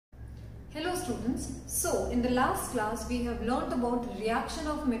Hello students. So in the last class we have learnt about reaction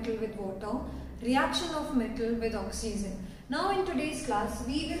of metal with water, reaction of metal with oxygen. Now in today's class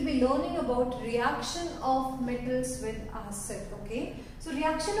we will be learning about reaction of metals with acid. Okay. So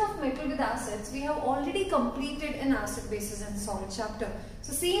reaction of metal with acids we have already completed in acid, bases and salt chapter.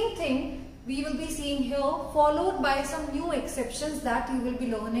 So same thing we will be seeing here, followed by some new exceptions that you will be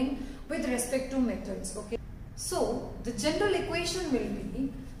learning with respect to metals. Okay. So the general equation will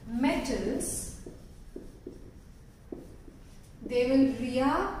be metals, they will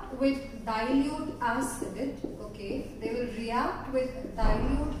react with dilute acid, okay, they will react with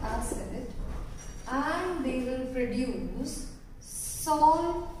dilute acid and they will produce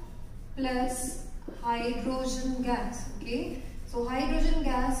salt plus hydrogen gas, okay. So hydrogen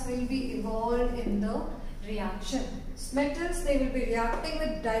gas will be evolved in the reaction. Metals, they will be reacting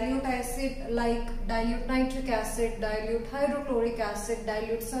with dilute acid like dilute nitric acid, dilute hydrochloric acid,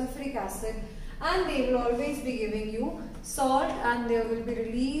 dilute sulfuric acid, and they will always be giving you salt and there will be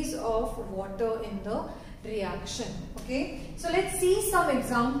release of water in the reaction. Okay, so let's see some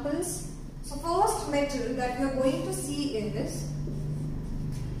examples. So first metal that we are going to see is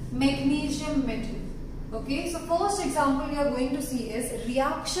magnesium metal. Okay, so first example we are going to see is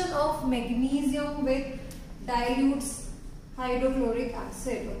reaction of magnesium with dilutes hydrochloric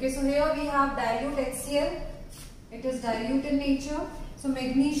acid. Okay, so here we have dilute HCl, it is dilute in nature. So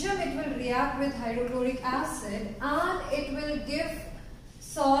magnesium, it will react with hydrochloric acid and it will give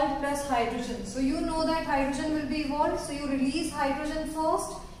salt plus hydrogen. So you know that hydrogen will be evolved, so you release hydrogen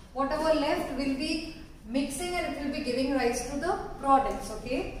first, whatever left will be mixing and it will be giving rise to the products.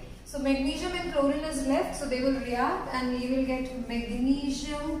 Okay, so magnesium and chlorine is left, so they will react and we will get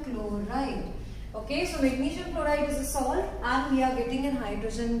magnesium chloride. Okay, so magnesium chloride is a salt and we are getting an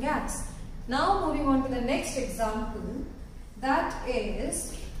hydrogen gas. Now moving on to the next example, that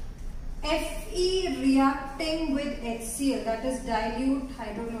is Fe reacting with HCl, that is dilute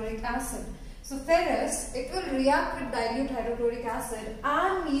hydrochloric acid. So ferrous, it will react with dilute hydrochloric acid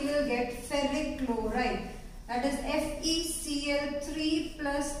and we will get ferric chloride, that is FeCl3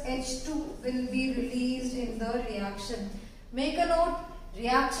 plus H2 will be released in the reaction. Make a note,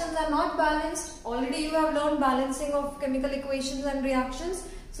 reactions are not balanced. Already you have learned balancing of chemical equations and reactions,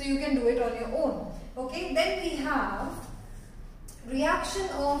 so you can do it on your own. Okay, then we have reaction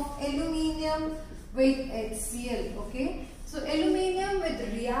of aluminium with HCl. Okay, so aluminium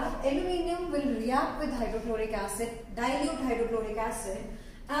will react with hydrochloric acid, dilute hydrochloric acid,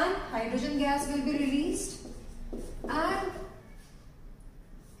 and hydrogen gas will be released and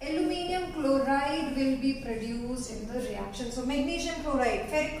aluminium chloride will be produced in the reaction. So magnesium chloride,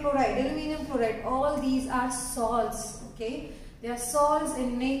 ferric chloride, aluminium chloride, all these are salts. Okay, they are salts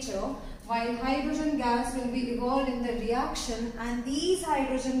in nature, while hydrogen gas will be evolved in the reaction, and these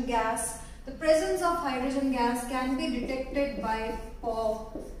hydrogen gas, the presence of hydrogen gas can be detected by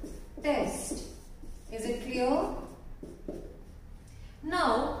pop test. Is it clear?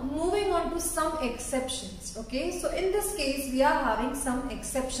 Now moving on to some exceptions. Okay, so in this case we are having some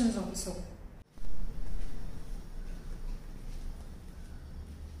exceptions also.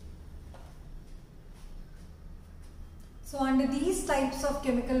 So under these types of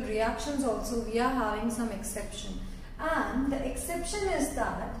chemical reactions also we are having some exception, and the exception is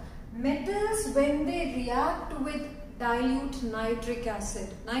that metals, when they react with dilute nitric acid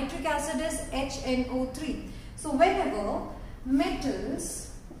is HNO3. So whenever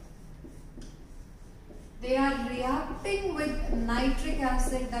metals, they are reacting with nitric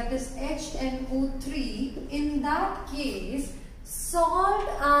acid, that is HNO3, in that case salt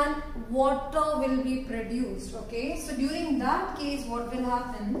and water will be produced. Okay, so during that case what will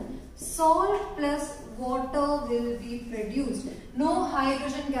happen? Salt plus water will be produced. No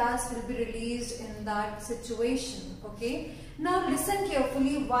hydrogen gas will be released in that situation. Okay, now listen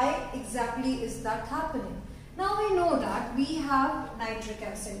carefully, why exactly is that happening? Now we know that we have nitric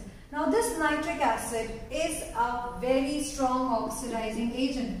acid. Now this nitric acid is a very strong oxidizing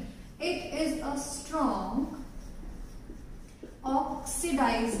agent. It is a strong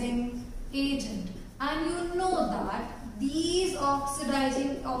oxidizing agent, and you know that these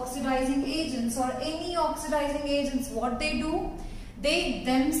oxidizing agents or any oxidizing agents, what they do? They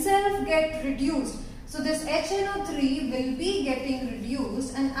themselves get reduced. So this HNO3 will be getting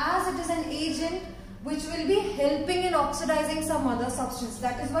reduced, and as it is an agent which will be helping in oxidizing some other substance,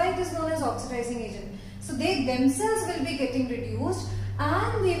 that is why it is known as oxidizing agent. So they themselves will be getting reduced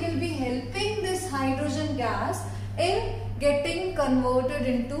and they will be helping this hydrogen gas in getting converted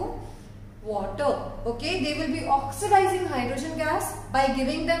into water. Okay, they will be oxidizing hydrogen gas by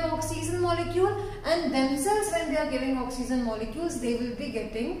giving them oxygen molecule, and themselves when they are giving oxygen molecules, they will be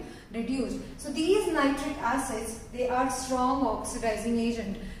getting reduced. So these nitric acids, they are strong oxidizing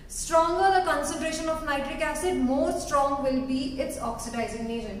agent. Stronger the concentration of nitric acid, more strong will be its oxidizing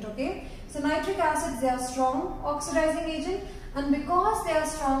agent. Okay, so nitric acids, they are strong oxidizing agent, and because they are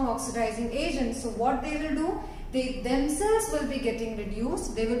strong oxidizing agents, so what they will do, they themselves will be getting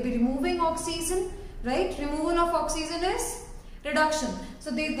reduced. They will be removing oxygen, right? Removal of oxygen is reduction.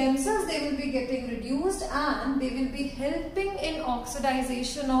 So they themselves, they will be getting reduced, and they will be helping in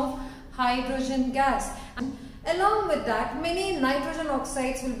oxidization of hydrogen gas. And along with that, many nitrogen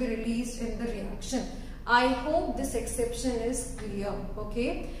oxides will be released in the reaction. I hope this exception is clear.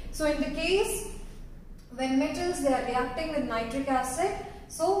 Okay. So in the case when metals, they are reacting with nitric acid,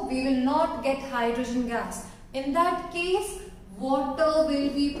 so we will not get hydrogen gas. In that case, water will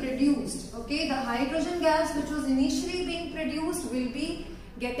be produced. Okay, the hydrogen gas which was initially being produced will be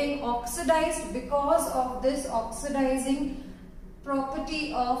getting oxidized because of this oxidizing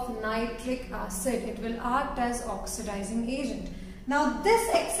property of nitric acid. It will act as oxidizing agent. Now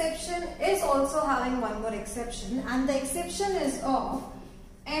this exception is also having one more exception, and the exception is of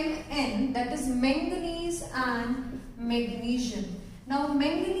Mn, that is manganese and magnesium. Now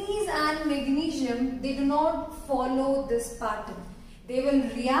manganese and magnesium, they do not follow this pattern. They will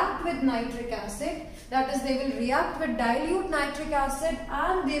react with nitric acid, that is they will react with dilute nitric acid,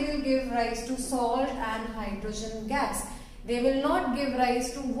 and they will give rise to salt and hydrogen gas. They will not give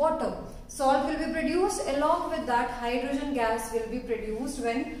rise to water. Salt will be produced, along with that hydrogen gas will be produced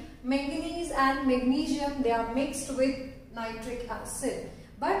when manganese and magnesium, they are mixed with nitric acid.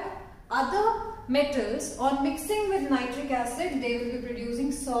 But other metals, on mixing with nitric acid, they will be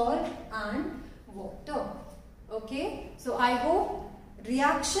producing salt and water. Okay, so I hope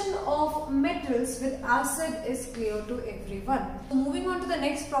reaction of metals with acid is clear to everyone. So moving on to the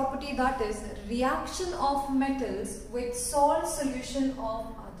next property, that is reaction of metals with salt solution of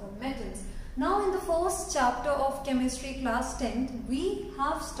other metals. Now in the first chapter of chemistry class 10th, we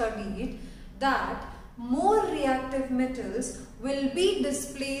have studied that more reactive metals will be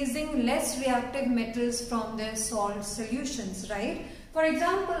displacing less reactive metals from their salt solutions, right? For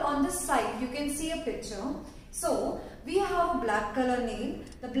example, on this side you can see a picture. So we have a black color nail.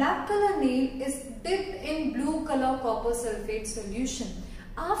 The black color nail is dipped in blue color copper sulfate solution.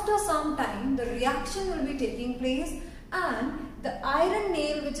 After some time, the reaction will be taking place, and the iron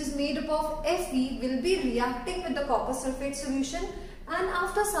nail, which is made up of Fe, will be reacting with the copper sulfate solution, and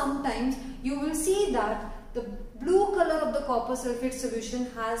after some time you will see that the blue color of the copper sulfate solution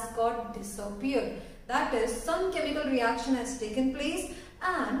has got disappeared. That is, some chemical reaction has taken place,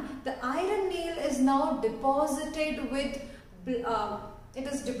 and the iron nail is now deposited with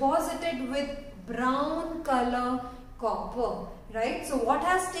brown color copper, right? So what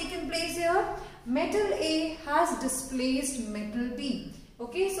has taken place here? Metal A has displaced metal B.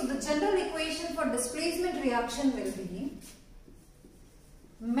 Okay, so the general equation for displacement reaction will be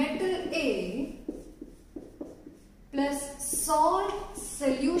metal A plus salt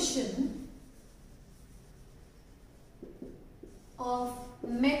solution of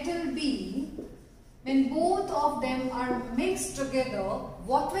metal B. When both of them are mixed together,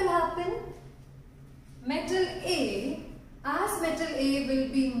 what will happen? Metal A, as metal A will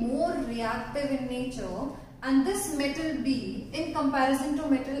be more reactive in nature, and this metal B in comparison to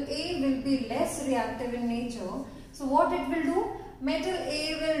metal A will be less reactive in nature. So what it will do? Metal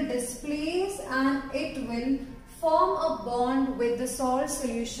A will displace and it will form a bond with the salt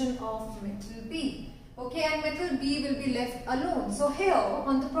solution of metal B. Okay, and metal B will be left alone. So here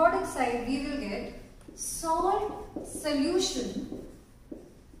on the product side we will get salt solution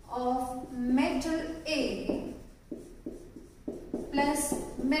of metal A plus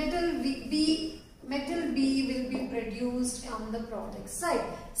metal B will be produced on the product side.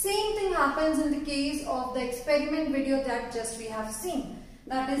 Same thing happens in the case of the experiment video that just we have seen.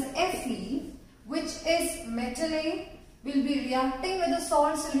 That is Fe, which is metal A, will be reacting with the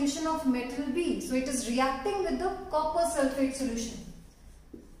salt solution of metal B. So it is reacting with the copper sulfate solution.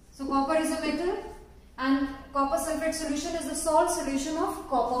 So copper is a metal and copper sulfate solution is the salt solution of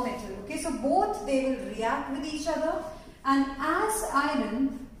copper metal. Okay, so both they will react with each other, and as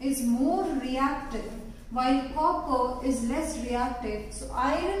iron is more reactive while copper is less reactive, so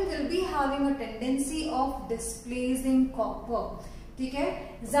iron will be having a tendency of displacing copper. ठीक है,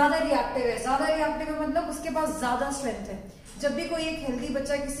 ज्यादा reactive है. ज्यादा reactive है मतलब उसके पास ज्यादा strength है. जब भी कोई एक हेल्दी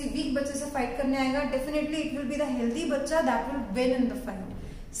बच्चा किसी वीक बच्चे से फाइट करने आएगा, definitely it will be the healthy बच्चा that will win in the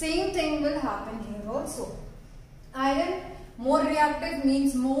fight. Same thing will happen here also. Iron more reactive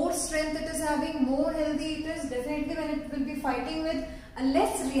means more strength it is having, more healthy it is. Definitely when it will be fighting with a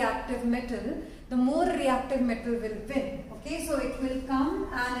less reactive metal, the more reactive metal will win. Okay, so it will come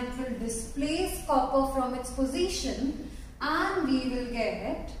and it will displace copper from its position, and we will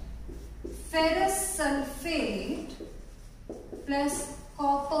get ferrous sulfate plus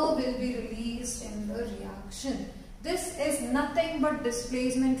copper will be released in the reaction. This is nothing but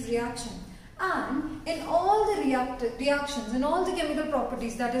displacement reaction. And in all the reactions, in all the chemical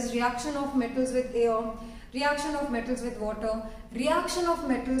properties, that is reaction of metals with air, reaction of metals with water, reaction of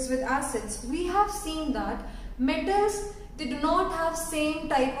metals with acids, we have seen that metals, they do not have same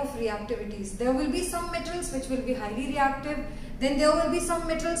type of reactivities. There will be some metals which will be highly reactive, then there will be some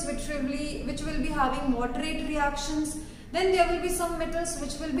metals which will be having moderate reactions, then there will be some metals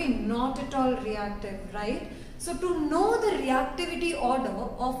which will be not at all reactive, right? So to know the reactivity order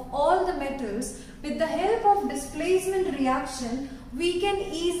of all the metals, with the help of displacement reaction, we can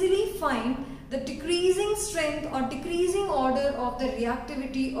easily find the decreasing strength or decreasing order of the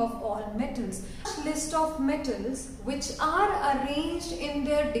reactivity of all metals. List of metals which are arranged in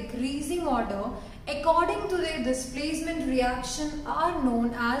their decreasing order according to their displacement reaction are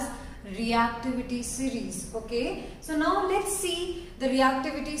known as reactivity series. Okay, so now let's see the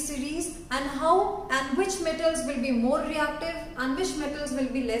reactivity series and how and which metals will be more reactive and which metals will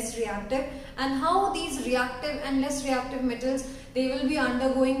be less reactive, and how these reactive and less reactive metals, they will be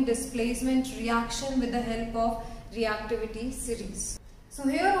undergoing displacement reaction with the help of reactivity series. So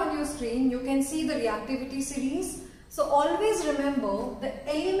here on your screen you can see the reactivity series. So always remember the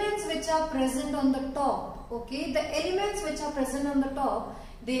elements which are present on the top. Okay, the elements which are present on the top,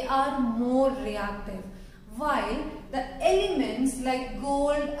 they are more reactive, while the elements like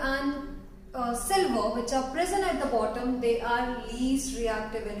gold and silver which are present at the bottom, they are least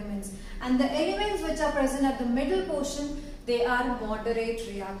reactive elements, and the elements which are present at the middle portion, they are moderate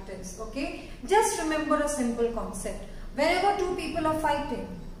reactants. Okay, just remember a simple concept. Whenever two people are fighting,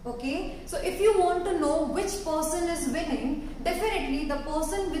 okay, so if you want to know which person is winning, definitely the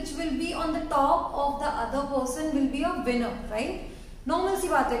person which will be on the top of the other person will be a winner, right? Normal सी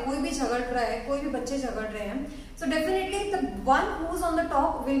बात है, कोई भी झगड़ रहा है, कोई भी बच्चे झगड़ रहे हैं, so definitely the one who is on the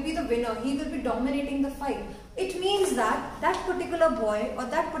top will be the winner. He will be dominating the fight. It means that that particular boy or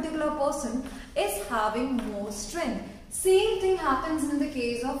that particular person is having more strength. Same thing happens in the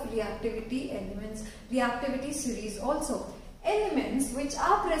case of reactivity elements, reactivity series also. Elements which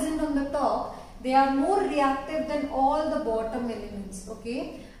are present on the top, they are more reactive than all the bottom elements.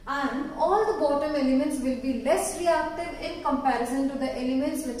 Okay, and all the bottom elements will be less reactive in comparison to the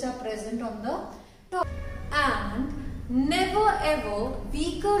elements which are present on the top. And never ever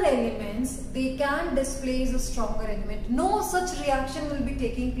weaker elements, they can displace a stronger element. No such reaction will be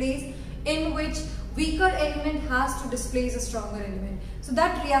taking place in which weaker element has to displace a stronger element. So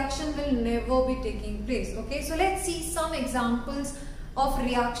that reaction will never be taking place. Okay, so let's see some examples of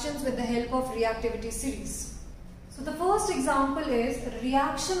reactions with the help of reactivity series. So the first example is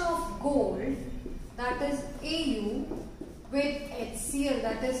reaction of gold, that is Au, with HCl,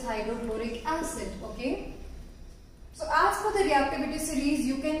 that is hydrochloric acid. Okay, so as per the reactivity series,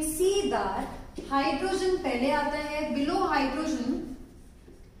 you can see that hydrogen pehle aata hai, below hydrogen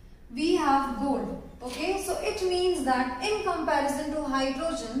we have gold. Okay, so it means that in comparison to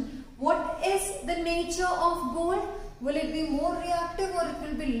hydrogen, what is the nature of gold? Will it be more reactive or it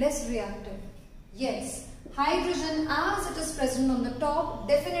will be less reactive? Yes, hydrogen, as it is present on the top,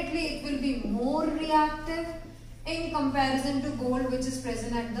 definitely it will be more reactive in comparison to gold which is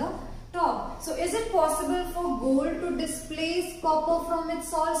present at the top. So is it possible for gold to displace copper from its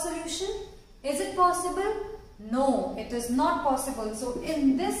salt solution? Is it possible? No, it is not possible. So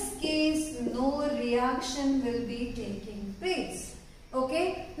in this case, no reaction will be taking place.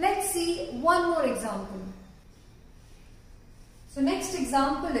 Okay, let's see one more example. So next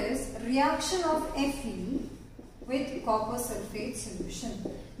example is reaction of Fe with copper sulfate solution.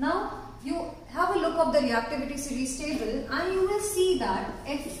 Now you have a look of the reactivity series table and you will see that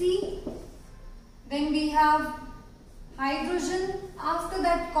Fe, then we have hydrogen, after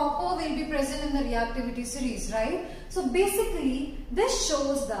that copper will be present in the reactivity series, right? So basically this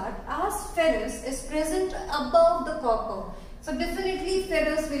shows that as ferrous is present above the copper, so definitely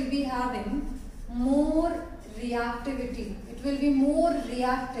ferrous will be having more reactivity. It will be more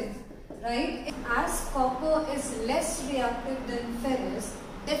reactive, right? As copper is less reactive than ferrous,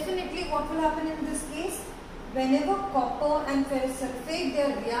 definitely what will happen in this case? Whenever copper and ferrous sulfate, they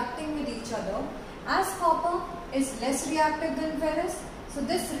are reacting with each other, as copper is less reactive than ferrous, so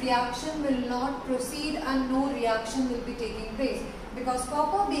this reaction will not proceed and no reaction will be taking place, because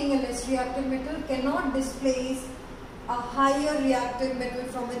copper, being a less reactive metal, cannot displace a higher reactive metal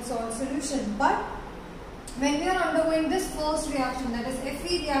from its salt solution. But when we are undergoing this first reaction, that is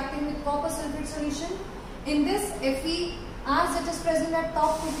Fe reacting with copper sulfate solution, in this Fe, as it is present at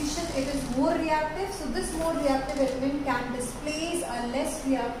top position, it is more reactive. So this more reactive element can displace a less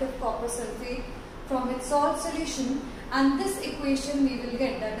reactive copper sulfate from its salt solution, and this equation we will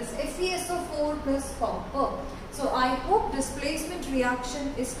get, that is FeSO4 plus copper. So I hope displacement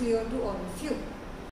reaction is clear to all of you.